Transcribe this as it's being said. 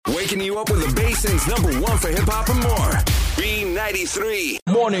Waking you up with the Basin's #1 for hip-hop and more. B93.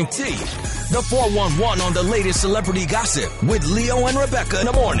 Morning Tea. The 411 on the latest celebrity gossip with Leo and Rebecca in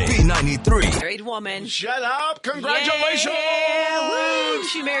the morning. B93. Married woman. Shut up. Congratulations. Yeah, woo.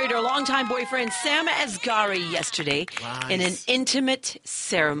 She married her longtime boyfriend, Sam Asghari, yesterday in an intimate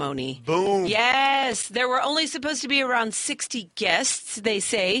ceremony. Boom. Yes. There were only supposed to be around 60 guests, they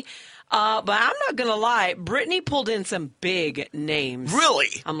say. But I'm not going to lie. Brintey pulled in some big names. Really?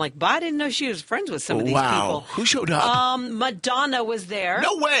 I'm like, but I didn't know she was friends with some of these people. Who showed up? Madonna was there.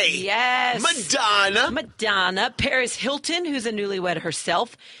 No way. Yes. Madonna. Paris Hilton, who's a newlywed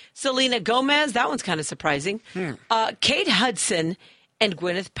herself. Selena Gomez. That one's kind of surprising. Kate Hudson and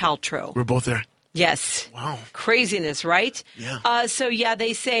Gwyneth Paltrow. We're both there. Yes. Wow. Craziness, right? Yeah.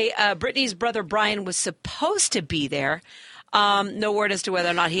 They say Britney's brother Brian was supposed to be there. No word as to whether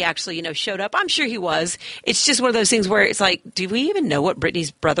or not he actually, showed up. I'm sure he was. It's just one of those things where it's like, do we even know what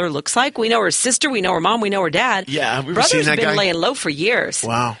Britney's brother looks like? We know her sister, we know her mom, we know her dad. Yeah, we've Brother's seen that been guy. laying low for years.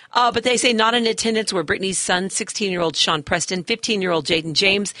 Wow. But they say not in attendance were Britney's son, 16-year-old Sean Preston, 15-year-old Jaden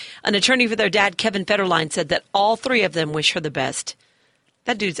James. An attorney for their dad, Kevin Federline, said that all three of them wish her the best.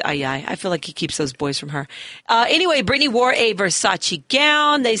 That dude's I feel like he keeps those boys from her. Anyway, Britney wore a Versace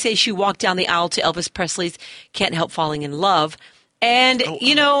gown. They say she walked down the aisle to Elvis Presley's Can't Help Falling in Love. And,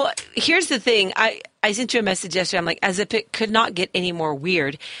 here's the thing. I sent you a message yesterday. I'm like, as if it could not get any more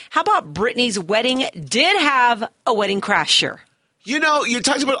weird. How about Britney's wedding did have a wedding crasher? You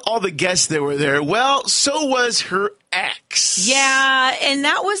talked about all the guests that were there. Well, so was her ex. Yeah, and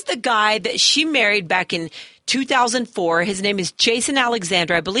that was the guy that she married back in 2004. His name is Jason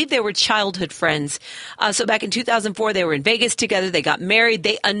Alexander. I believe they were childhood friends. So back in 2004, they were in Vegas together. They got married.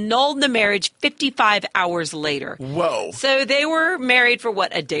 They annulled the marriage 55 hours later. Whoa. So they were married for,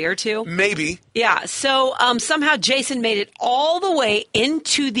 a day or two? Maybe. Yeah. So somehow Jason made it all the way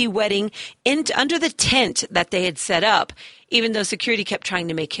into the wedding, under the tent that they had set up. Even though security kept trying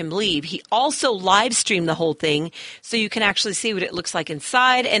to make him leave. He also live streamed the whole thing, so you can actually see what it looks like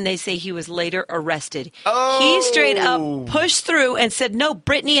inside, and they say he was later arrested. Oh. He straight up pushed through and said, no,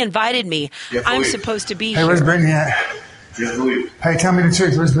 Britney invited me. I'm supposed to be here. Hey, where's Britney at? Hey, tell me the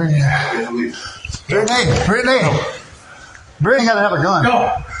truth. Where's Britney at? Britney! Britney gotta have a gun. No.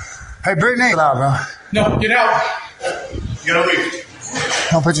 Hey, Britney! Get out, bro. No, get out. You gotta leave.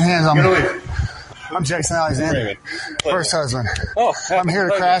 Don't put your hands on me. You gotta leave. I'm Jason Alexander, first husband. I'm here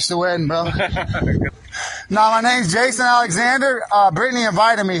to crash the wedding, bro. No, my name's Jason Alexander. Brintey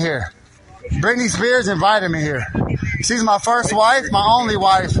invited me here. Brintey Spears invited me here. She's my first wife, my only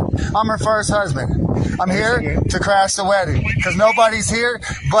wife. I'm her first husband. I'm here to crash the wedding because nobody's here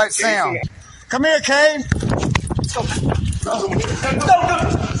but Sam. Come here, Kate.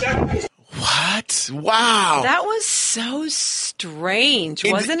 What? Wow. That was so strange,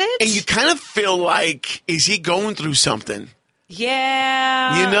 wasn't it? And you kind of feel like, is he going through something?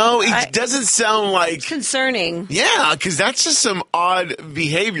 Yeah. It doesn't sound like... It's concerning. Yeah, because that's just some odd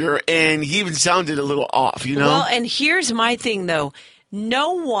behavior, and he even sounded a little off, Well, and here's my thing, though.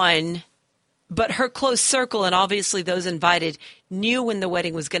 No one but her close circle, and obviously those invited, knew when the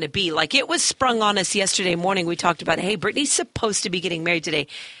wedding was going to be. Like, it was sprung on us yesterday morning. We talked about, hey, Britney's supposed to be getting married today.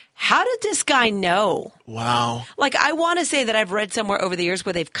 How did this guy know? Wow. Like, I want to say that I've read somewhere over the years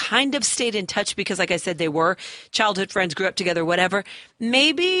where they've kind of stayed in touch because, like I said, they were childhood friends, grew up together, whatever.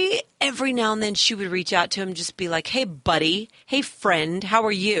 Maybe every now and then she would reach out to him, just be like, hey, buddy, hey, friend, how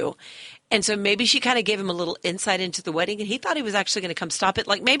are you? And so maybe she kind of gave him a little insight into the wedding, and he thought he was actually going to come stop it.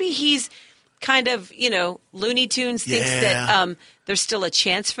 Like, maybe he's kind of, Looney Tunes, thinks that there's still a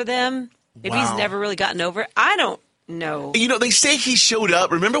chance for them. Maybe he's never really gotten over it. I don't. No. They say he showed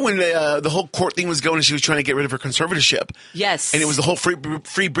up. Remember when the whole court thing was going and she was trying to get rid of her conservatorship? Yes. And it was the whole Free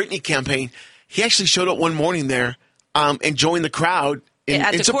Britney campaign. He actually showed up one morning there and joined the crowd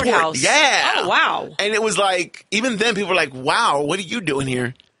at the support. Courthouse. Yeah. Oh, wow. And it was like, even then people were like, wow, what are you doing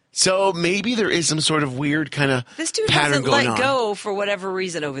here? So maybe there is some sort of weird kind of this dude pattern hasn't going let on. go for whatever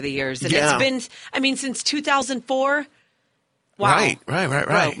reason over the years. And it's been, since 2004. Wow. Right.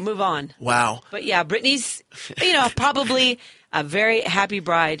 Bro, move on. Wow. But yeah, Britney's, probably a very happy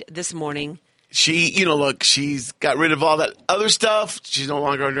bride this morning. She, look, she's got rid of all that other stuff. She's no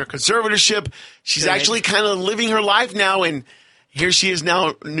longer under conservatorship. She's actually kind of living her life now, and here she is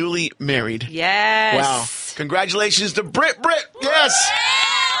now newly married. Yes. Wow. Congratulations to Brit. Yes.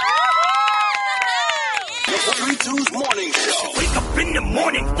 32's morning show. Wake up in the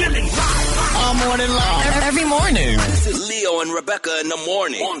morning feeling live. All morning long. Every morning. This is Leo and Rebecca in the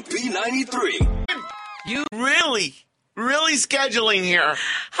morning on B93. You really scheduling here.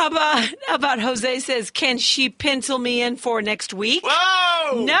 How about Jose says, can she pencil me in for next week?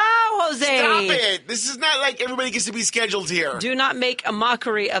 Whoa! No! Stop it. This is not like everybody gets to be scheduled here. Do not make a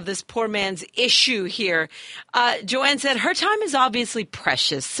mockery of this poor man's issue here. Joanne said her time is obviously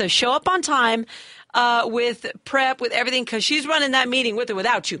precious, so show up on time with prep, with everything, because she's running that meeting with or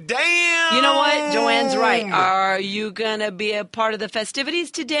without you. Damn! You know what? Joanne's right. Are you going to be a part of the festivities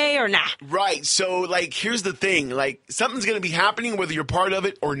today or not? Right. So, like, here's the thing. Like, something's going to be happening whether you're part of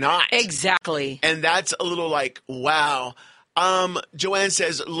it or not. Exactly. And that's a little like, wow. Joanne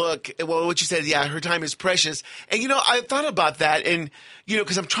says, look, well, what you said, yeah, her time is precious. And, I thought about that and,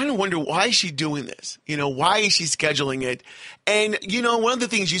 because I'm trying to wonder why is she doing this? Why is she scheduling it? And, one of the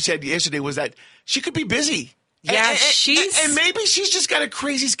things you said yesterday was that she could be busy. Yeah, and maybe she's just got a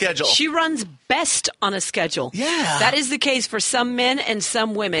crazy schedule. She runs best on a schedule. Yeah. That is the case for some men and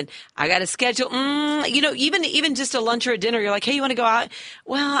some women. I got a schedule. Even just a lunch or a dinner, you're like, hey, you want to go out?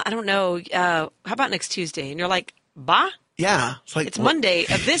 Well, I don't know. How about next Tuesday? And you're like, bah? Yeah. It's Monday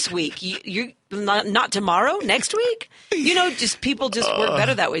of this week. You not tomorrow, next week? Just people just work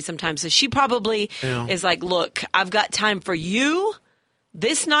better that way sometimes. So she probably is like, look, I've got time for you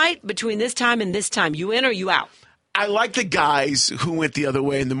this night between this time and this time. You in or you out? I like the guys who went the other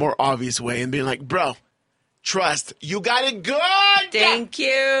way and the more obvious way and being like, bro, trust. You got it good. Thank you.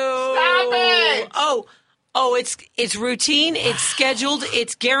 Stop it. Oh, it's routine. It's scheduled.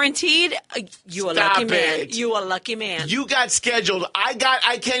 It's guaranteed. You a lucky man. You a lucky man. You got scheduled. I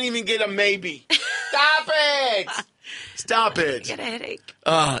can't even get a maybe. Stop it. Stop it. Get a headache.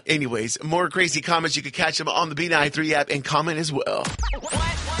 Anyways, more crazy comments. You can catch them on the B93 app and comment as well. Leo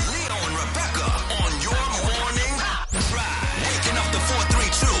and Rebecca on your morning drive. Waking up to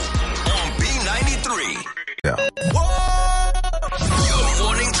 432 on B93. Yeah. Your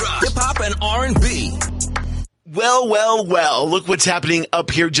morning drive. Hip hop and R&B. Well. Look what's happening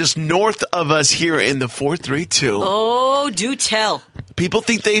up here just north of us here in the 432. Oh, do tell. People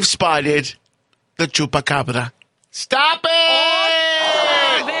think they've spotted the chupacabra. Stop it!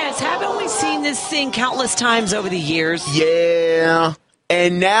 Oh, Vance, haven't we seen this thing countless times over the years? Yeah.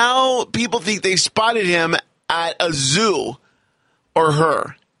 And now people think they spotted him at a zoo or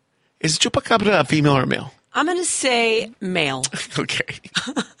her. Is chupacabra a female or a male? I'm going to say male. Okay.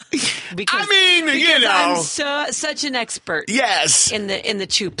 because I'm such an expert. Yes. In the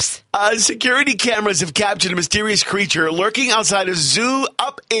chups. Security cameras have captured a mysterious creature lurking outside a zoo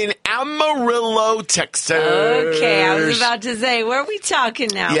up in Amarillo, Texas. Okay, I was about to say, where are we talking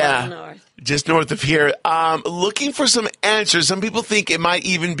now? Yeah. North? Just north of here. Looking for some answers. Some people think it might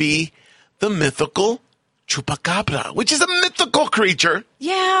even be the mythical chupacabra, which is a mythical creature.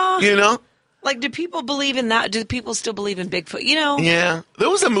 Yeah. Like, do people believe in that? Do people still believe in Bigfoot? Yeah. There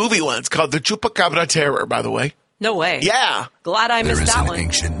was a movie once called The Chupacabra Terror, by the way. No way. Yeah. Glad I missed that one. There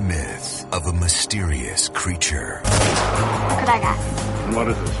is an ancient myth of a mysterious creature. Look what I got. What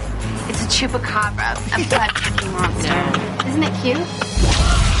is this? It's a chupacabra, a blood-sucking monster. Isn't it cute?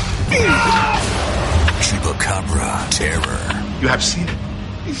 Chupacabra Terror. You have seen it,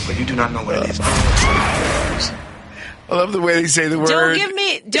 but you do not know what it is. I love the way they say the word.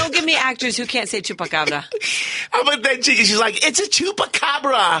 Don't give me actors who can't say chupacabra. How about that chick? She's like, it's a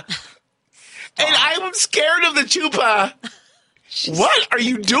chupacabra. And I'm scared of the chupa. What are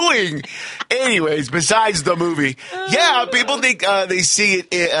you doing? Anyways, besides the movie. Yeah, people think they see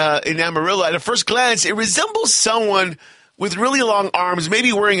it in Amarillo. At a first glance, it resembles someone with really long arms,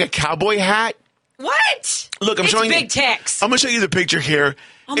 maybe wearing a cowboy hat. What? Look, I'm showing big text. I'm going to show you the picture here.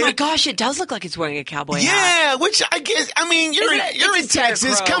 Oh my gosh, it does look like it's wearing a cowboy hat. Yeah, which I guess, you're in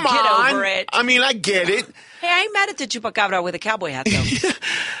Texas. Come on. Get over it. I get it. Hey, I ain't mad at the chupacabra with a cowboy hat, though.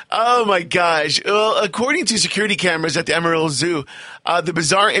 Oh, my gosh. Well, according to security cameras at the Amarillo Zoo, the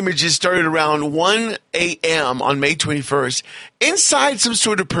bizarre images started around 1 a.m. on May 21st inside some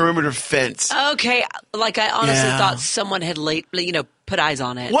sort of perimeter fence. Okay, like I honestly thought someone had put eyes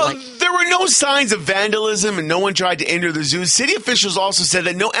on it. Well, there were no signs of vandalism and no one tried to enter the zoo. City officials also said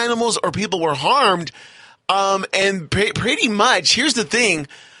that no animals or people were harmed. And pretty much, here's the thing.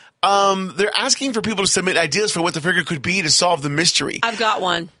 They're asking for people to submit ideas for what the figure could be to solve the mystery. I've got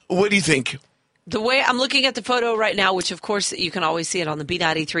one. What do you think? The way I'm looking at the photo right now, which of course you can always see it on the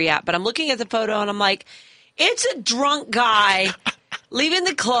B93 app, but I'm looking at the photo and I'm like, it's a drunk guy leaving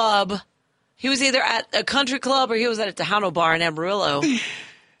the club. He was either at a country club or he was at a Tejano bar in Amarillo.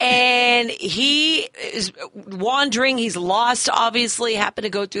 And he is wandering. He's lost, obviously, happened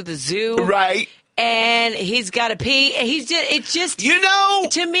to go through the zoo. Right. And he's got to pee. It's just,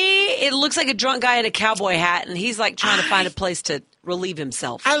 to me, it looks like a drunk guy in a cowboy hat. And he's like trying to find a place to relieve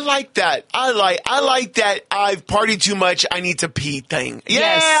himself. I like that. I like that I've partied too much, I need to pee thing. Yeah,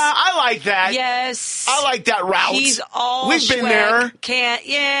 Yes. I like that. Yes. I like that route. He's all We've been Shrek, there.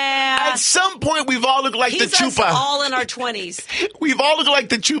 Yeah. At some point, we've all looked like He's the us chupa. all in our 20s. We've all looked like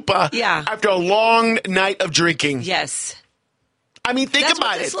the chupa. Yeah. After a long night of drinking. Yes. I mean, think That's about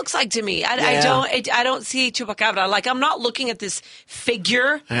what it. this looks like to me. I don't see chupacabra. Like, I'm not looking at this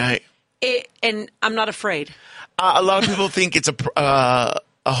figure, Right. and I'm not afraid. A lot of people think it's a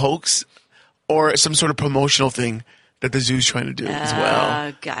hoax or some sort of promotional thing that the zoo's trying to do as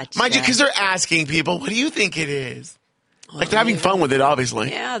well. Gotcha. Mind you, because they're asking people, what do you think it is? Like, they're having fun with it, obviously.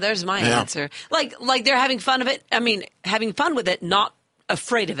 Yeah, there's my answer. Like they're having fun of it. I mean, having fun with it, not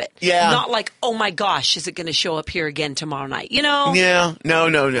afraid of it. Yeah. Not like, oh my gosh, is it going to show up here again tomorrow night? You know? Yeah. No,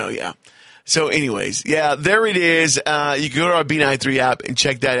 yeah. So anyways, yeah, there it is. You can go to our B93 app and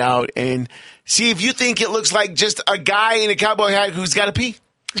check that out and see if you think it looks like just a guy in a cowboy hat who's got to pee.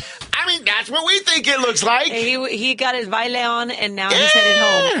 I mean, that's what we think it looks like. He got his baile on, and now he's headed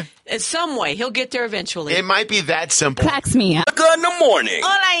home. In some way, he'll get there eventually. It might be that simple. Cracks me up. Rebecca in the morning.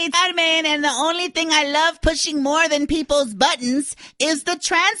 Hola, it's Carmen, and the only thing I love pushing more than people's buttons is the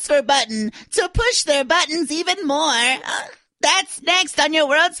transfer button to push their buttons even more. That's next on your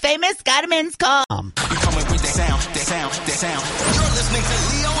world's famous Carmen's Call. You're listening to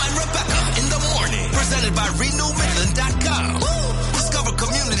Leo and Rebecca in the morning. Presented by RenewMidland.com. Discover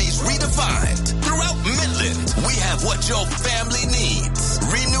communities redefined. Throughout Midland, we have what your family needs.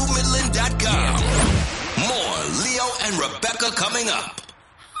 RenewMidland.com. More Leo and Rebecca coming up.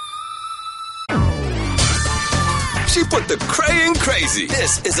 She put the cray in crazy.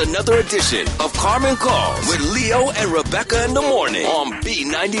 This is another edition of Carmen Calls with Leo and Rebecca in the morning on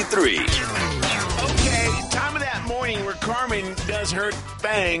B93. Okay, time of that morning where Carmen does her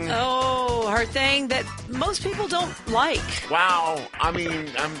thing. Oh, her thing that most people don't like. Wow. I mean,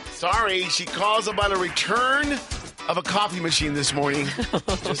 I'm sorry. She calls about a return of a coffee machine this morning.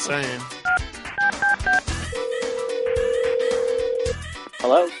 Just saying.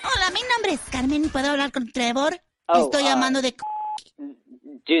 Hello? Hola, mi nombre es Carmen. ¿Puedo hablar con Trevor? Oh, Estoy llamando de...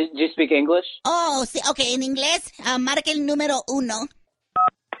 Do you speak English? Oh, sí, ok, en inglés. Marca el número 1.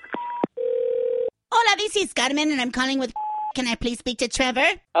 Hola, this is Carmen, and I'm calling with... Can I please speak to Trevor?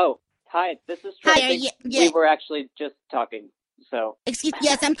 Oh, hi, this is Trevor. Hi, We were actually just talking, so...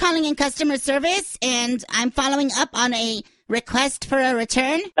 Yes, I'm calling in customer service, and I'm following up on a request for a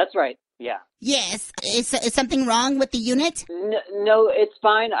return. That's right, yeah. Yes. Is something wrong with the unit? No, it's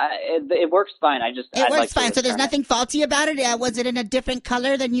fine. It works fine. I'd It works like to fine, so there's return it. nothing faulty about it? Was it in a different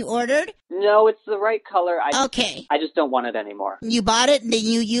color than you ordered? No, it's the right color. Okay. I just don't want it anymore. You bought it, and then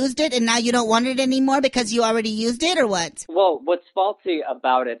you used it, and now you don't want it anymore because you already used it, or what? Well, what's faulty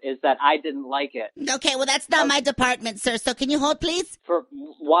about it is that I didn't like it. Okay, well, that's not my department, sir, so can you hold, please? For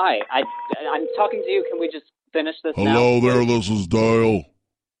why? I'm talking to you. Can we just finish this now? Hello there, this is Dale.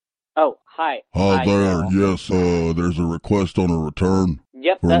 Oh, hi. Hi there, Dale. yes, there's a request on a return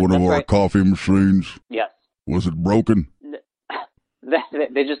Yep, for that's one of our right. coffee machines. Yes. Was it broken?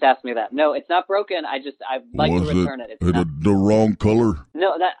 They just asked me that. No, it's not broken. I'd like Was to return it. It's it not, the wrong color?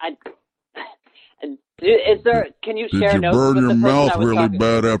 no, is there, can you share Did you notes burn with your the person mouth I was really talking to?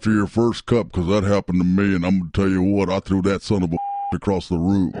 bad after your first cup? Because that happened to me, and I'm going to tell you what, I threw that son of a across the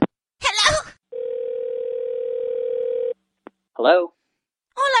room. Hello? Hello?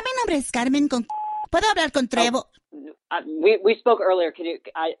 Hola, mi nombre es Carmen. ¿Puedo hablar con Trevor? We spoke earlier. Can you,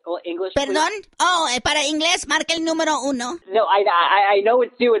 English? please? Perdón? Oh, para inglés, marca el número 1. No, I know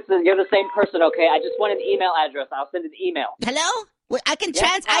it's you. You're the same person, okay? I just want an email address. I'll send an email. Hello? Well, I can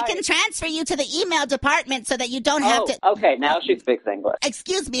Yes, I hi. can transfer you to the email department so that you don't have to... Okay, now she speaks English.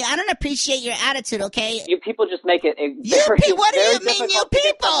 Excuse me, I don't appreciate your attitude, okay? You people just make it What do very you mean, you difficult to get someone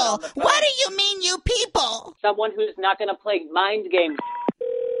people? on the phone. What do you mean, you people? Someone who's not going to play mind games.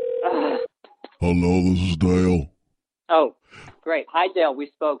 Ugh. Hello, this is Dale. Oh, great. Hi, Dale. We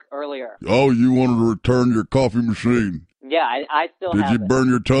spoke earlier. Oh, you wanted to return your coffee machine. Yeah, I still Did have you it. burn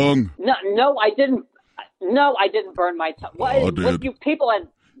your tongue? No, I didn't. No, I didn't burn my tongue. What I is did. with you people and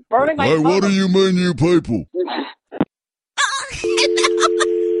burning my Hey, tongue? what do you mean, you people?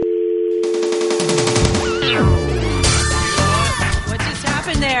 What just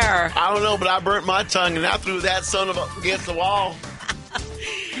happened there? I don't know, but I burnt my tongue and I threw that son of a against the wall.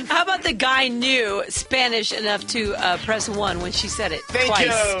 How about the guy knew Spanish enough to press 1 when she said it Thank twice?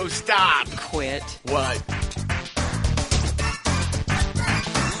 you. Stop. Quit. What?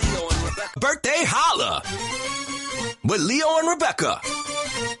 Leo and Rebecca. Birthday Holla with Leo and Rebecca.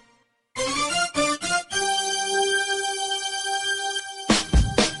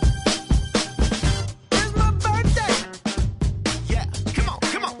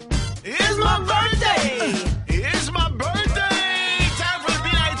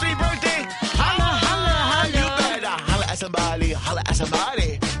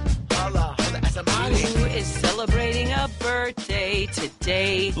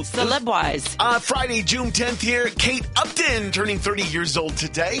 today, celeb-wise? Friday, June 10th here. Kate Upton turning 30 years old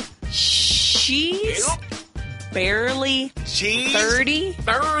today. She's barely 30.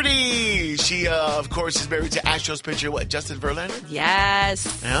 30. She, of course, is married to Astros pitcher, Justin Verlander?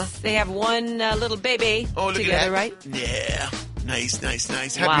 Yes. Yeah. They have one little baby look together, at that. right? Yeah. Nice.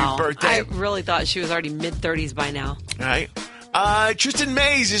 Happy Wow. birthday. I really thought she was already mid-30s by now. All right. Tristan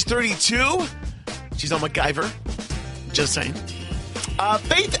Mays is 32. She's on MacGyver. Just saying.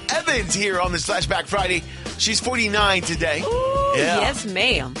 Faith Evans here on this Flashback Friday. She's 49 today. Ooh, yes,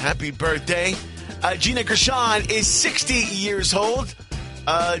 ma'am. Happy birthday. Gina Gershon is 60 years old.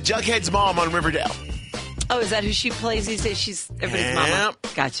 Jughead's mom on Riverdale. Oh, is that who she plays these days? She's everybody's mama.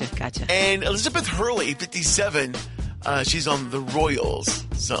 Gotcha. And Elizabeth Hurley, 57. She's on the Royals.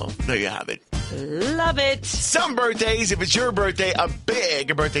 So there you have it. Love it. Some birthdays, if it's your birthday, a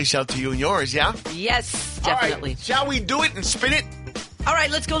big birthday shout to you and yours, yeah? Yes, definitely. All right, shall we do it and spin it? All right,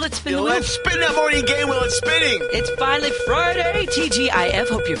 let's go. Let's spin the wheel. Let's spin that morning game while it's spinning. It's finally Friday. TGIF.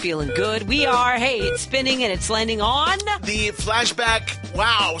 Hope you're feeling good. We are. Hey, it's spinning and it's landing on the Flashback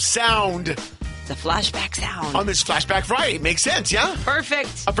sound. The Flashback sound. On this Flashback Friday. Makes sense, yeah?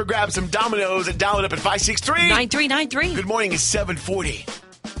 Perfect. Up for grabs some dominoes and dial it up at 563-9393. Good morning, it's 7:40.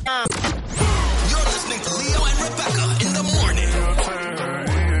 You're listening to Leo and Rebecca in the morning.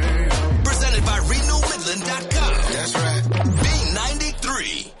 Presented by RenewMidland.com. That's right.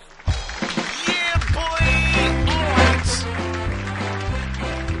 B93. Yeah, boy. All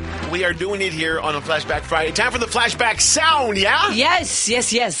right. We are doing it here on a Flashback Friday. Time for the Flashback sound, yeah? Yes.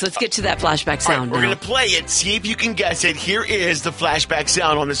 Let's get to that Flashback sound now. We're going to play it. See if you can guess it. Here is the Flashback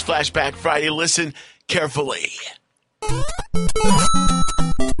sound on this Flashback Friday. Listen carefully.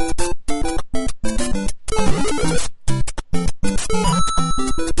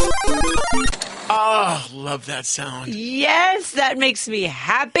 Oh, love that sound. Yes, that makes me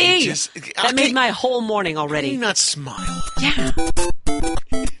happy. That made my whole morning already. Can you not smile? Yeah.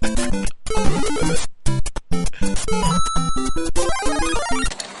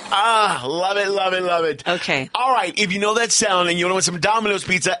 Love it. Okay. All right, if you know that sound and you want some Domino's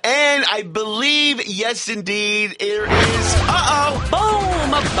pizza, and I believe, yes, indeed, there is,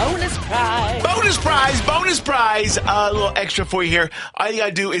 boom, a bonus prize. Bonus prize. A little extra for you here. All you got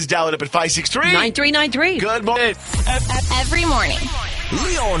to do is dial it up at 563-9393. Good morning. Every morning.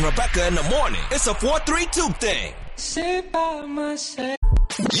 Leo and Rebecca in the morning. It's a 4-3-2 thing. Sit by myself.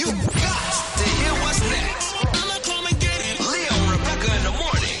 You got to hear what's next. Leo and Rebecca in the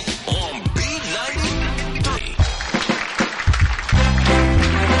morning on B93.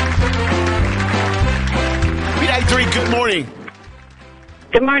 B93, good morning.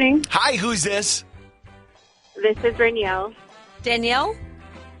 Good morning. Hi, who's this? This is Danielle. Danielle?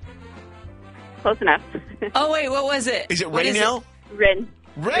 Close enough. Oh, wait, what was it? Is it Renielle?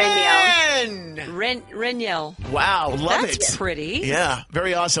 Renielle. Wow, love it. That's pretty. Yeah,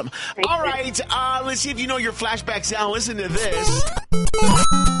 very awesome. All right, let's see if you know your Flashback sound. Listen to this.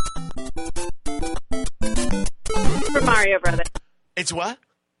 Super Mario Brothers. It's what?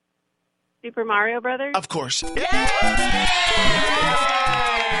 Super Mario Brothers? Of course. This?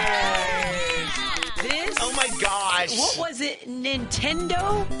 Oh my gosh. What was it?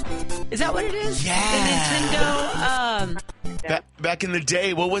 Nintendo? Is that what it is? Yeah. The Nintendo. Back in the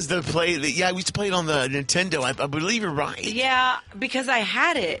day, what was the play? We used to play it on the Nintendo. I believe you're right. Yeah, because I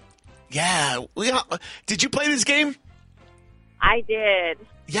had it. Yeah. Did you play this game? I did.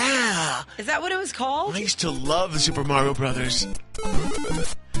 Yeah. Is that what it was called? I used to love the Super Mario Brothers.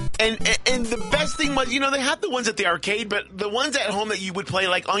 And the best thing was, they had the ones at the arcade, but the ones at home that you would play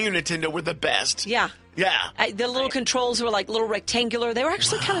like on your Nintendo were the best. Yeah. Yeah. The little controls were like little rectangular. They were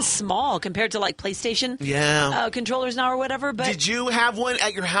actually kind of small compared to like PlayStation controllers now or whatever. But did you have one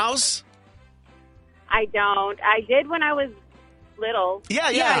at your house? I don't. I did when I was little.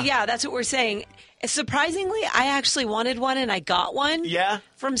 Yeah. That's what we're saying. Surprisingly, I actually wanted one and I got one. Yeah.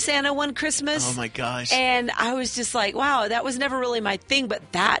 From Santa one Christmas. Oh my gosh. And I was just like, wow, that was never really my thing, but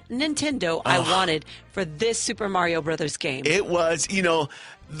that Nintendo I wanted for this Super Mario Brothers game. It was,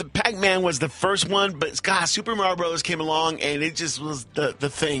 the Pac-Man was the first one, but God, Super Mario Brothers came along and it just was the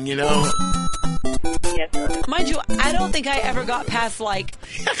thing, Yes. Mind you, I don't think I ever got past like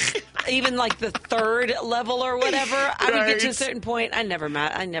even like the third level or whatever. I would get to a certain point. I never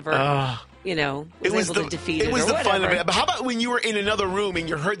was able to defeat it. It was or the whatever. fun of it. But how about when you were in another room and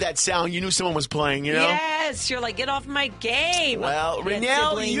you heard that sound, you knew someone was playing, Yes, you're like, get off my game. Well,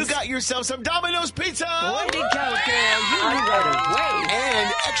 Renielle, you got yourself some Domino's pizza. Way to go, girl. You knew right away.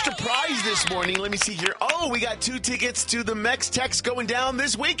 And Extra prize this morning. Let me see here. Oh, we got 2 tickets to the Mex Tex going down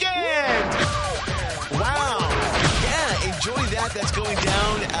this weekend. Wow. Yeah, enjoy that. That's going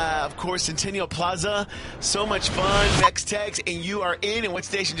down, of course, Centennial Plaza. So much fun. Mex Tex, and you are in. And what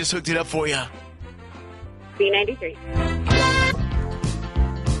station just hooked it up for you? B93.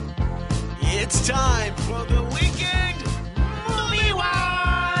 It's time for the weekend movie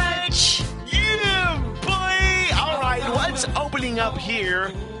watch. Yeah, boy. All right, what's opening up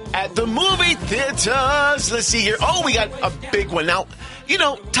here at the movie theaters? Let's see here. Oh, we got a big one. Now, you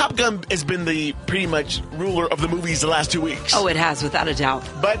know, Top Gun has been the pretty much ruler of the movies the last 2 weeks. Oh, it has, without a doubt.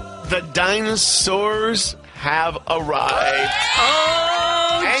 But the dinosaurs have arrived.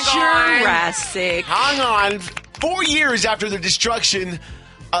 Oh, Jurassic. Hang on. 4 years after the destruction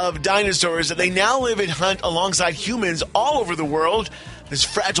of dinosaurs, they now live and hunt alongside humans all over the world. This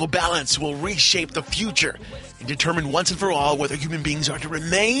fragile balance will reshape the future and determine once and for all whether human beings are to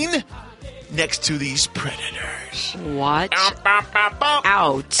remain next to these predators. What?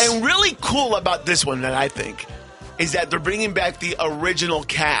 Out. And really cool about this one that I think is that they're bringing back the original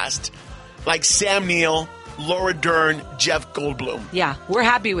cast, like Sam Neill, Laura Dern, Jeff Goldblum. Yeah, we're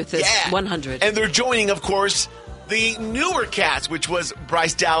happy with this. 100. And they're joining, of course, the newer cast, which was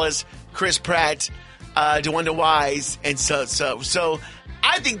Bryce Dallas, Chris Pratt, DeWanda Wise, and so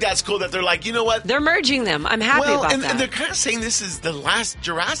I think that's cool that they're like, you know what? They're merging them. I'm happy about that. And they're kind of saying this is the last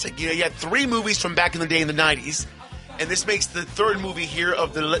Jurassic. You know, you had 3 movies from back in the day in the 90s, and this makes the 3rd movie here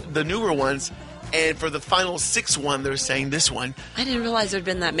of the newer ones. And for the final 6th one, they're saying this one. I didn't realize there'd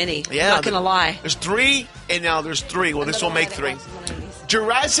been that many. Yeah, I'm not going to lie. There's 3, and now there's 3. Well, this will make 3.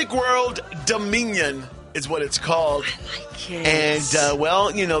 Jurassic World Dominion is what it's called. I like it. And,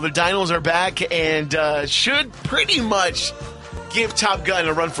 well, you know, the dinos are back and should pretty much give Top Gun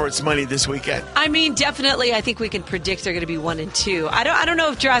a run for its money this weekend. I mean, definitely, I think we can predict they're going to be 1 and 2. I don't know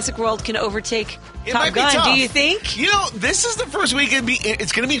if Jurassic World can overtake Top Gun. Do you think? You know, this is the first week.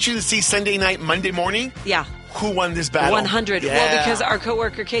 It's going to be interesting to see Sunday night, Monday morning. Yeah. Who won this battle? 100. Yeah. Well, because our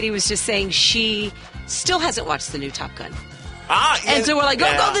coworker Katie was just saying she still hasn't watched the new Top Gun. And so we're like,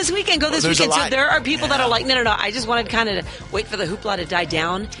 go this weekend, go this weekend. So there are people that are like, no, I just wanted kind of to wait for the hoopla to die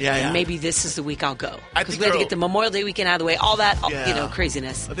down. And maybe this is the week I'll go. Because we have to get the Memorial Day weekend out of the way, all that, you know,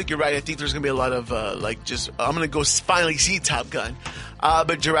 craziness. I think you're right. I think there's going to be a lot of, I'm going to go finally see Top Gun.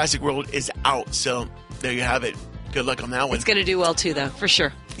 But Jurassic World is out. So there you have it. Good luck on that one. It's going to do well, too, though, for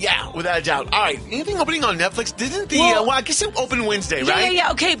sure. Yeah, without a doubt. All right. Anything opening on Netflix? Didn't the... Well, I guess it opened Wednesday, right?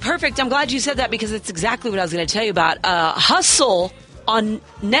 Yeah. Okay, perfect. I'm glad you said that because it's exactly what I was going to tell you about. Hustle on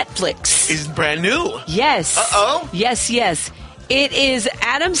Netflix. Is brand new. Yes. Uh-oh. Yes. It is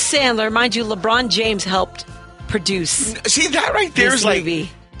Adam Sandler. Mind you, LeBron James helped produce. See, that right there is like... movie.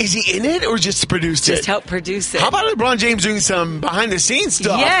 Is he in it or just produced it? Just helped produce it. How about LeBron James doing some behind-the-scenes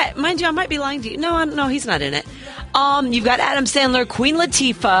stuff? Yeah, mind you, I might be lying to you. No, he's not in it. You've got Adam Sandler, Queen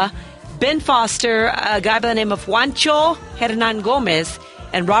Latifah, Ben Foster, a guy by the name of Juancho Hernan Gomez,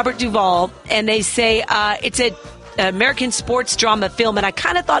 and Robert Duvall. And they say it's an American sports drama film, and I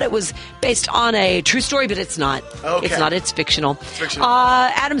kind of thought it was based on a true story, but it's not. Okay. It's not. It's fictional.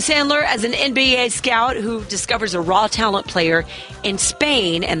 Adam Sandler as an NBA scout who discovers a raw talent player in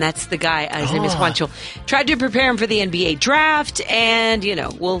Spain, and that's the guy. His name is Juancho. Tried to prepare him for the NBA draft, and, you know,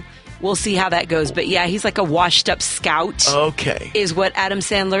 we'll see how that goes. But, yeah, he's like a washed-up scout. Okay. Is what Adam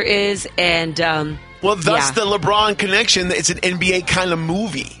Sandler is, and... well, thus the LeBron connection. It's an NBA kind of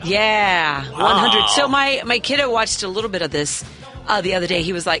movie. Yeah, Wow. 100. So my kiddo watched a little bit of this the other day.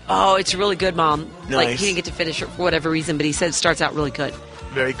 He was like, "Oh, it's really good, Mom." Nice. Like he didn't get to finish it for whatever reason, but he said it starts out really good.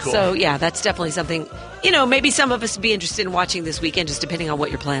 Very cool. So yeah, that's definitely something. You know, maybe some of us would be interested in watching this weekend, just depending on what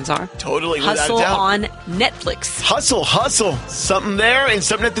your plans are. Totally. Hustle without a doubt. on Netflix. Hustle. Something there and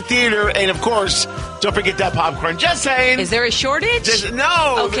something at the theater. And, of course, don't forget that popcorn. Just saying. Is there a shortage?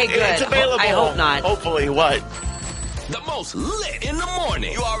 No. Okay, good. It's available. I hope not. Hopefully. What? The most lit in the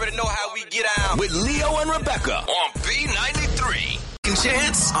morning. You already know how we get out with Leo and Rebecca on B93. Second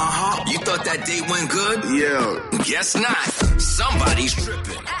chance? You thought that date went good? Yeah. Guess not. Somebody's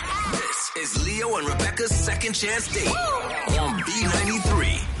tripping. This is Leo and Rebecca's second chance date on B93.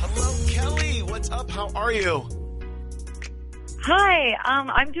 Hello, Kelly. What's up? How are you? Hi,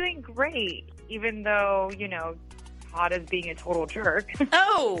 I'm doing great, even though, you know, Todd is being a total jerk.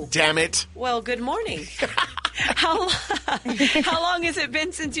 Oh. Damn it. Well, good morning. How long has it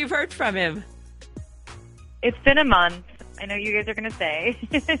been since you've heard from him? It's been a month. I know you guys are going to say.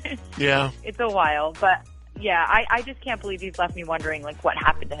 Yeah. It's a while, but yeah, I just can't believe he's left me wondering, like, what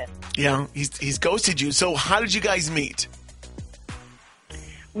happened to him. Yeah, he's ghosted you. So how did you guys meet?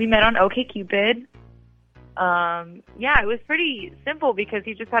 We met on OkCupid, Yeah, it was pretty simple because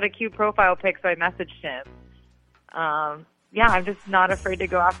he just had a cute profile pic, so I messaged him. Yeah, I'm just not afraid to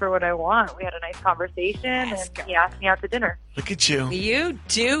go after what I want. We had a nice conversation, and he asked me out to dinner. Look at you. You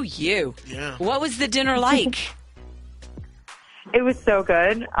do you. Yeah. What was the dinner like? It was so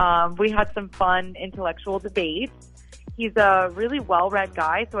good. We had some fun intellectual debates. He's a really well-read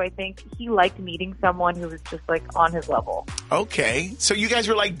guy, so I think he liked meeting someone who was just, like, on his level. Okay. So you guys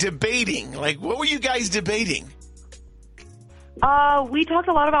were, like, debating. Like, what were you guys debating? We talked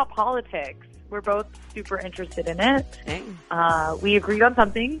a lot about politics. We're both super interested in it. We agreed on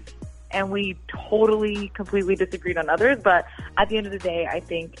some things, and we totally, completely disagreed on others. But at the end of the day, I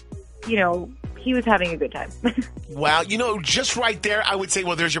think, you know, he was having a good time. Wow. You know, just right there, I would say,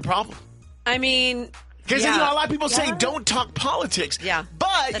 well, there's your problem. I mean... Because you know, a lot of people say don't talk politics. Yeah.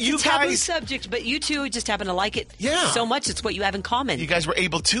 But That's you a taboo guys... subject, but you two just happen to like it so much. It's what you have in common. You guys were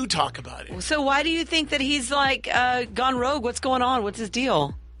able to talk about it. So why do you think that he's, like, gone rogue? What's going on? What's his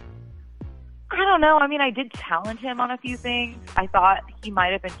deal? I don't know. I mean, I did challenge him on a few things. I thought he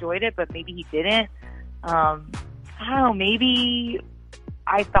might have enjoyed it, but maybe he didn't. I don't know. Maybe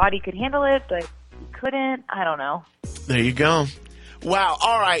I thought he could handle it, but he couldn't. I don't know. There you go. Wow.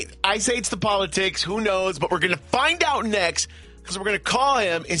 All right. I say it's the politics. Who knows? But we're going to find out next because we're going to call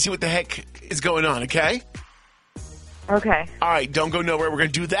him and see what the heck is going on, okay? Okay. All right. Don't go nowhere. We're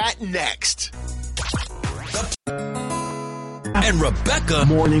going to do that next. And Rebecca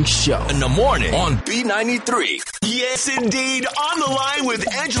Morning Show in the morning on B93. Yes, indeed. On the line with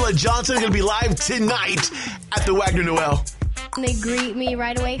Anjelah Johnson. Going to be live tonight at the Wagner Noel. They greet me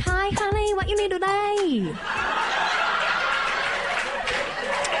right away. Hi, honey. What you need today?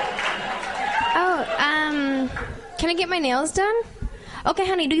 Oh, can I get my nails done? Okay,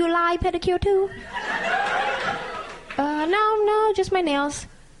 honey. Do you lie pedicure too? No, just my nails.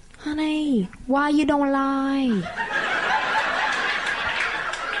 Honey, why you don't lie?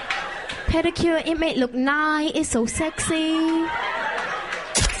 Pedicure, it may look nice. It's so sexy. You're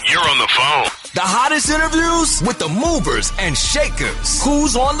on the phone. The hottest interviews with the movers and shakers.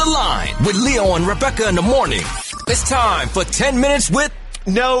 Who's on the line with Leo and Rebecca in the morning? It's time for 10 minutes with...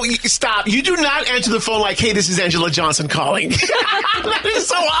 No, stop. You do not answer the phone like, hey, this is Anjelah Johnson calling. That is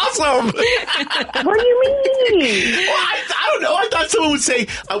so awesome. What do you mean? Well, I don't know. I thought someone would say,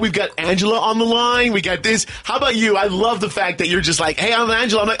 we've got Anjelah on the line. We got this. How about you? I love the fact that you're just like, hey, I'm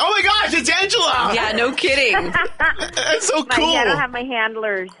Anjelah. I'm like, oh my gosh, it's Anjelah. Yeah, no kidding. That's so cool. I don't have my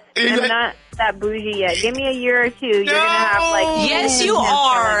handlers. I'm not that bougie yet. Give me a year or two. You're going to have like... Yes, you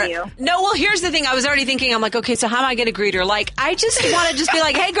are. No, well, here's the thing. I was already thinking, I'm like, okay, so how am I going to greet her? Like, I just want to just be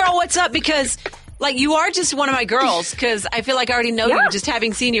like, hey, girl, what's up? Because, like, you are just one of my girls because I feel like I already know you just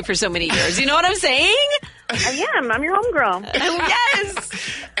having seen you for so many years. You know what I'm saying? I am. I'm your homegirl. Yes.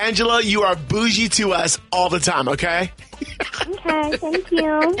 Anjelah, you are bougie to us all the time, okay? Okay, thank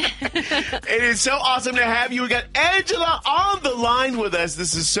you. It is so awesome to have you. We got Anjelah on the line with us.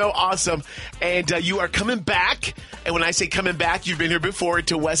 This is so awesome. And you are coming back. And when I say coming back, you've been here before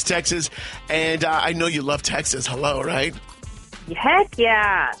to West Texas. And I know you love Texas. Hello, right? Heck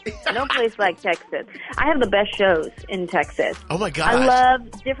yeah. No place like Texas. I have the best shows in Texas. Oh, my gosh. I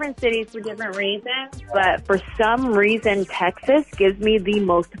love different cities for different reasons, but for some reason, Texas gives me the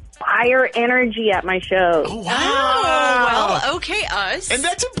most fire energy at my shows. Oh, wow. Well, okay, us. And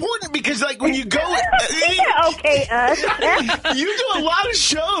that's important because, like, when you go... okay, us. You do a lot of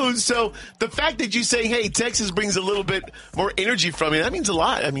shows, so the fact that you say, hey, Texas brings a little bit more energy from you, that means a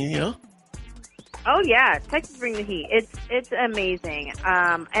lot. I mean, you know? Oh, yeah. Texas brings the heat. It's amazing.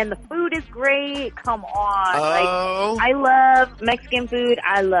 And the food is great. Come on. Oh. Like, I love Mexican food.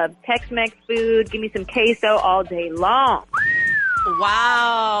 I love Tex-Mex food. Give me some queso all day long.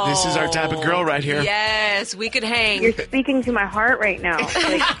 Wow. This is our type of girl right here. Yes, we could hang. You're speaking to my heart right now.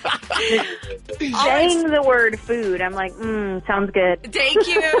 Like, saying the word food, I'm like, sounds good. Thank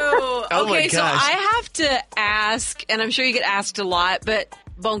you. Oh my Okay, so gosh. I have to ask, and I'm sure you get asked a lot, but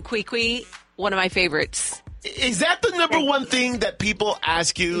Bon Qui, one of my favorites. Is that the number one thing that people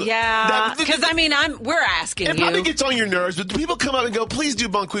ask you? Yeah, because I mean, we're asking it you. It probably gets on your nerves, but people come up and go, please do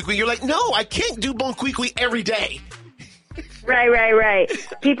Bon Qui. You're like, no, I can't do Bon Qui every day. Right.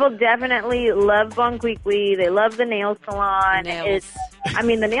 People definitely love Bon Qui. They love the nail salon.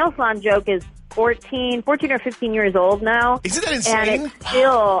 The nail salon joke is 14 or 15 years old now. Isn't that insane? And it's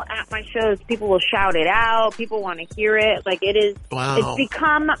still at my shows. People will shout it out. People want to hear it. Like it is. Wow. It's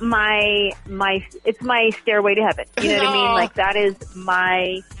become my stairway to heaven. You know what I mean? Like that is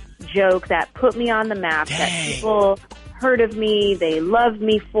my joke that put me on the map. Dang. That people heard of me, they love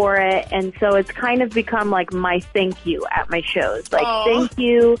me for it, and so it's kind of become like my thank you at my shows. Like, thank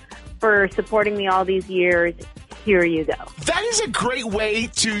you for supporting me all these years. Here you go. That is a great way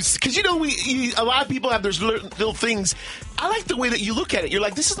to, because a lot of people have those little things. I like the way that you look at it. You're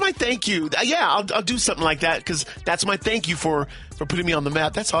like, this is my thank you. Yeah, I'll do something like that because that's my thank you for putting me on the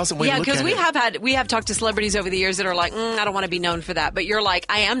map. That's awesome way to look at it. Yeah, because we have talked to celebrities over the years that are like, I don't want to be known for that. But you're like,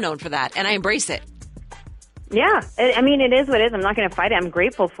 I am known for that, and I embrace it. Yeah, I mean, it is what it is. I'm not going to fight it. I'm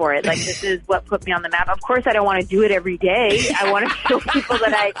grateful for it. Like, this is what put me on the map. Of course, I don't want to do it every day. I want to show people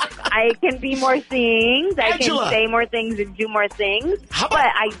that I can be more things. I can say more things and do more things. But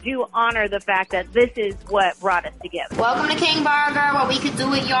I do honor the fact that this is what brought us together. Welcome to King Burger, where we could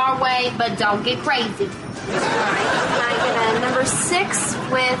do it your way, but don't get crazy. All right, can I get a number 6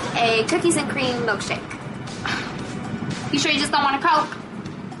 with a cookies and cream milkshake? You sure you just don't want a Coke?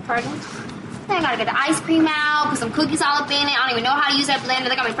 Pardon? I gotta get the ice cream out, put some cookies all up in it. I don't even know how to use that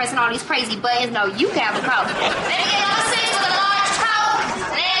blender. They got me pressing all these crazy buttons. No, you can have a Coke. Let me get number 6 with a large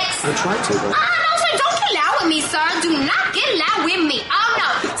Coke. Next. I tried to, though. No, sir, don't get loud with me, sir. Do not get loud with me. Oh,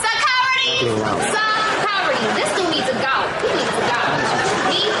 no. Security. Security. This dude needs to go. He needs to go.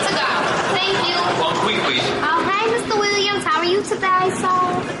 Needs to go. Thank you. One quick, please. Oh, hey, Mr. Williams. How are you today, sir?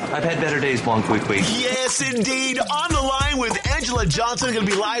 I've had better days, one quick, please. Yes, indeed. On the line with Anjelah Johnson, going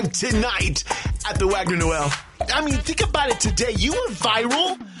to be live tonight at the Wagner Noel. I mean, think about it today. You were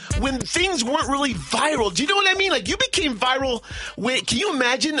viral when things weren't really viral. Do you know what I mean? Like, you became viral. Can you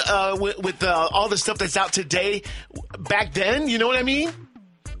imagine with all the stuff that's out today back then? You know what I mean?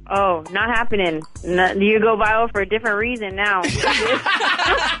 Oh, not happening. You go viral for a different reason now.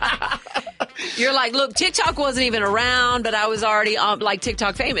 You're like, look, TikTok wasn't even around, but I was already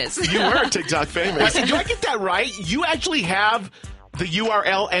TikTok famous. You were TikTok famous. Do I get that right? You actually have the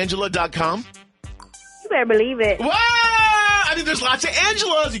URL Anjelah.com? You better believe it. Wow! I mean, there's lots of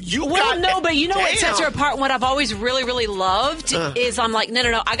Anjelahs. But you know what sets her apart? What I've always really, really loved is I'm like,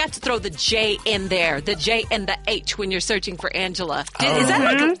 no. I got to throw the J in there, the J and the H when you're searching for Anjelah. Is that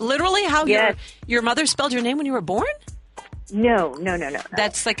like literally how your mother spelled your name when you were born? No.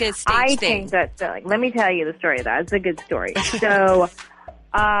 That's like a stage thing. Changed that spelling. Let me tell you the story of that. It's a good story. So,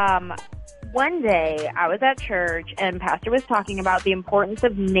 one day I was at church and pastor was talking about the importance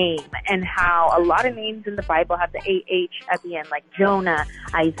of name and how a lot of names in the Bible have the AH at the end, like Jonah,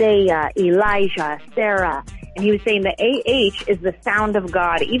 Isaiah, Elijah, Sarah. And he was saying the AH is the sound of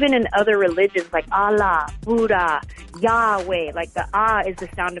God. Even in other religions like Allah, Buddha, Yahweh, like the Ah is the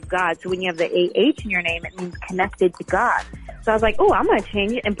sound of God. So when you have the AH in your name, it means connected to God. So I was like, oh, I'm going to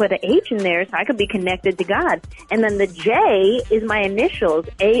change it and put an H in there so I could be connected to God. And then the J is my initials.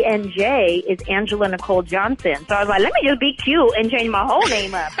 ANJ is Anjelah Nicole Johnson. So I was like, let me just be cute and change my whole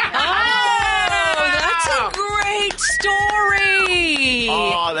name up. Oh, that's a great story.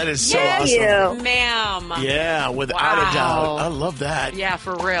 Oh, that is so awesome. Ma'am. Yeah, without a doubt. I love that. Yeah,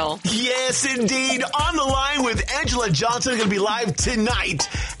 for real. Yes, indeed. On the line with Anjelah Johnson, going to be live tonight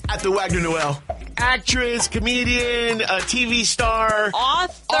at the Wagner Noel. Actress, comedian, TV star,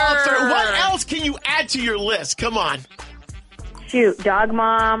 author. What else can you add to your list? Come on. Shoot, dog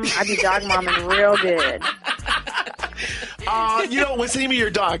mom. I be dog momming real good. What's the name of your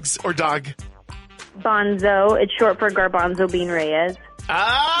dogs or dog? Bonzo. It's short for Garbanzo Bean Reyes.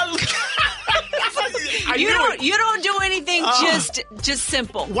 You don't do anything just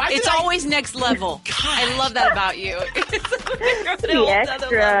simple. It's always next level. I love that about you. The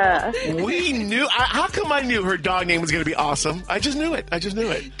extra. We knew. How come I knew her dog name was going to be awesome? I just knew it.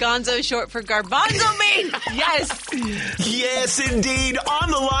 Gonzo, short for Garbanzo Bean. Yes. Yes, indeed.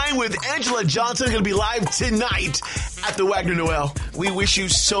 On the line with Anjelah Johnson, going to be live tonight at the Wagner Noel. We wish you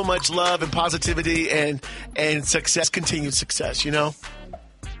so much love and positivity and success, continued success, you know?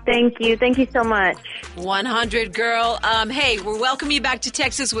 Thank you. Thank you so much. 100, girl. Hey, we're welcoming you back to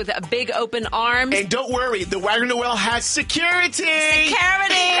Texas with a big open arms. And don't worry, the Wagner Noel has security.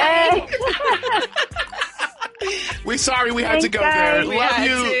 Hey. We're sorry we had to go there. Love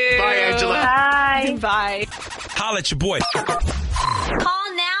you. Bye, Anjelah. Bye. Holla at your boy.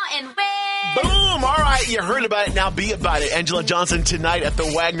 Call now and win. Boom! All right, you heard about it. Now be about it. Anjelah Johnson tonight at the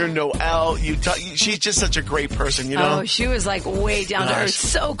Wagner Noel. She's just such a great person, you know? Oh, she was like way down to earth.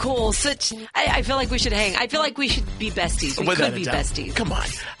 So cool. I feel like we should hang. I feel like we should be besties. We could be besties. Come on.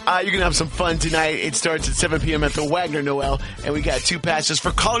 You're going to have some fun tonight. It starts at 7 p.m. at the Wagner Noel. And we got 2 passes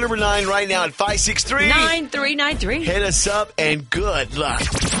for caller number 9 right now at 563-9393. Hit us up and good luck.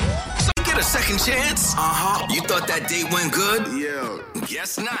 Get a second chance? You thought that date went good? Yeah.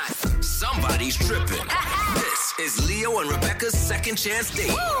 Guess not. Somebody's tripping. This is Leo and Rebecca's second chance date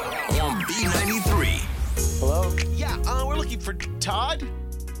on B93. Hello? Yeah, we're looking for Todd.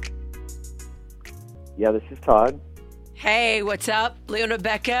 Yeah, this is Todd. Hey, what's up? Leo and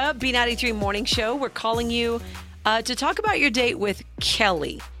Rebecca, B93 Morning Show. We're calling you to talk about your date with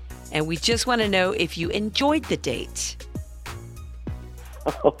Kelly. And we just want to know if you enjoyed the date.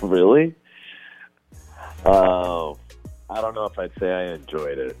 Oh, really? I don't know if I'd say I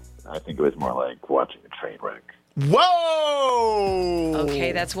enjoyed it. I think it was more like watching a train wreck. Whoa!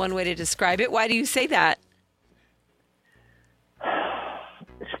 Okay, that's one way to describe it. Why do you say that?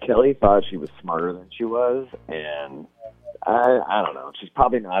 Kelly thought she was smarter than she was, and I don't know. She's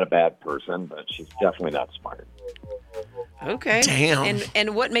probably not a bad person, but she's definitely not smart. Okay. Damn.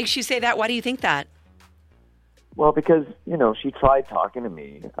 And what makes you say that? Why do you think that? Well, because, she tried talking to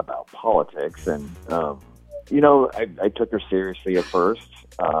me about politics, and, I took her seriously at first,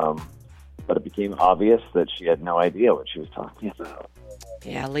 but it became obvious that she had no idea what she was talking about.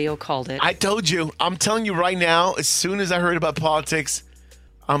 Yeah, Leo called it. I told you. I'm telling you right now, as soon as I heard about politics,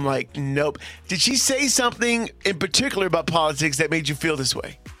 I'm like, nope. Did she say something in particular about politics that made you feel this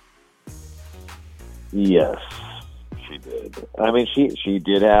way? Yes, she did. I mean, she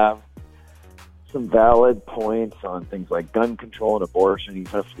did have some valid points on things like gun control and abortion,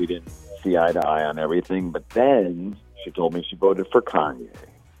 even if we didn't see eye to eye on everything. But then she told me she voted for Kanye.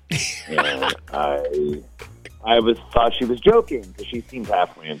 And I thought she was joking because she seemed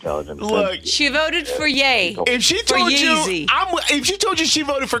halfway intelligent. Look, she voted for Ye. If she told if she told you she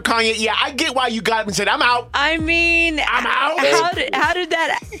voted for Kanye, yeah, I get why you got up and said, I'm out. I mean, I'm out. How did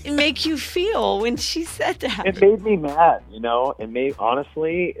that make you feel when she said that? It made me mad,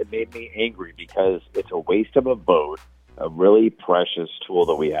 honestly, it made me angry because it's a waste of a vote, a really precious tool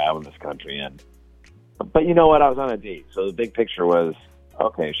that we have in this country. But you know what? I was on a date, so the big picture was,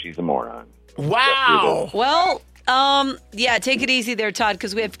 okay, she's a moron. Wow. Well, yeah, take it easy there, Todd,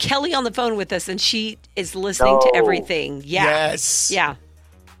 because we have Kelly on the phone with us, and she is listening to everything. Yeah. Yes. Yeah.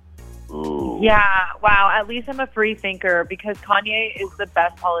 Ooh. Yeah, wow. At least I'm a free thinker because Kanye is the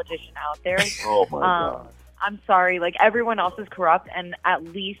best politician out there. Oh, my God. I'm sorry. Like, everyone else is corrupt, and at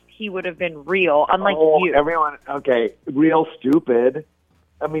least he would have been real, unlike you. Everyone, okay, real stupid.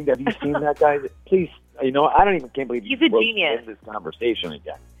 I mean, have you seen that guy? Please, I can't believe he's a genius in this conversation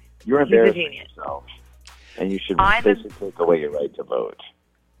again. You're embarrassing yourself, and you should basically take away your right to vote.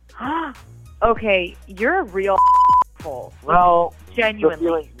 Okay, you're a real fool. Well, genuinely. The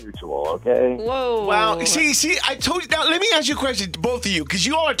feeling's mutual, okay? Whoa. Well, see, I told you. Now, let me ask you a question, both of you, because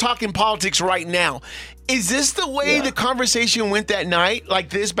you all are talking politics right now. Is this the way the conversation went that night,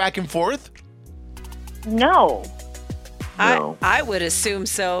 like this, back and forth? No. I would assume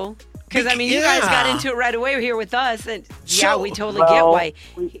so. Because, you guys got into it right away here with us, and we totally get why.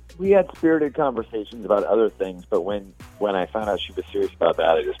 We had spirited conversations about other things, but when I found out she was serious about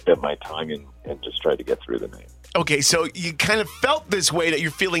that, I just bit my tongue and just tried to get through the night. Okay, so you kind of felt this way that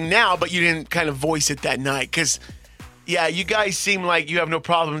you're feeling now, but you didn't kind of voice it that night. Because, you guys seem like you have no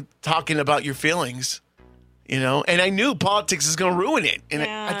problem talking about your feelings, And I knew politics is going to ruin it, and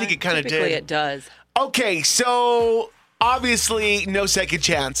I think it kind of did. Typically it does. Okay, so obviously no second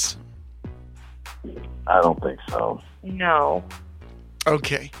chance. I don't think so. No.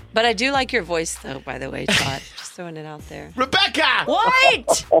 Okay. But I do like your voice, though, by the way, Todd. Just throwing it out there. Rebecca!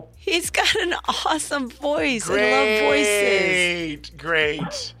 What? He's got an awesome voice. I love voices.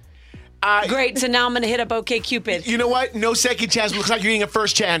 Great. Great. So now I'm going to hit up OkCupid. You know what? No second chance. Looks like you're getting a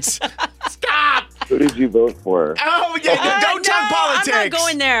first chance. Stop! Who did you vote for? Oh, yeah. Don't talk politics.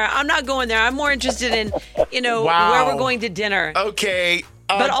 I'm not going there. I'm more interested in, where we're going to dinner. Okay.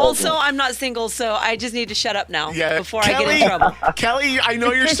 But also, I'm not single, so I just need to shut up now before I get in trouble. Kelly, I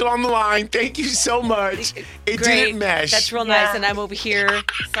know you're still on the line. Thank you so much. It didn't mesh. That's real nice, and I'm over here.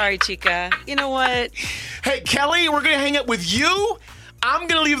 Sorry, Chica. You know what? Hey, Kelly, we're going to hang up with you. I'm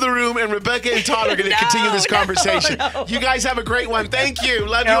going to leave the room, and Rebecca and Todd are going to continue this conversation. No. You guys have a great one. Thank you.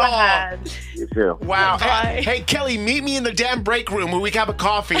 Love you all. You too. Wow. Hey, Kelly, meet me in the damn break room where we can have a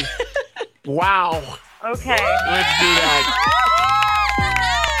coffee. Wow. Okay. Let's do that.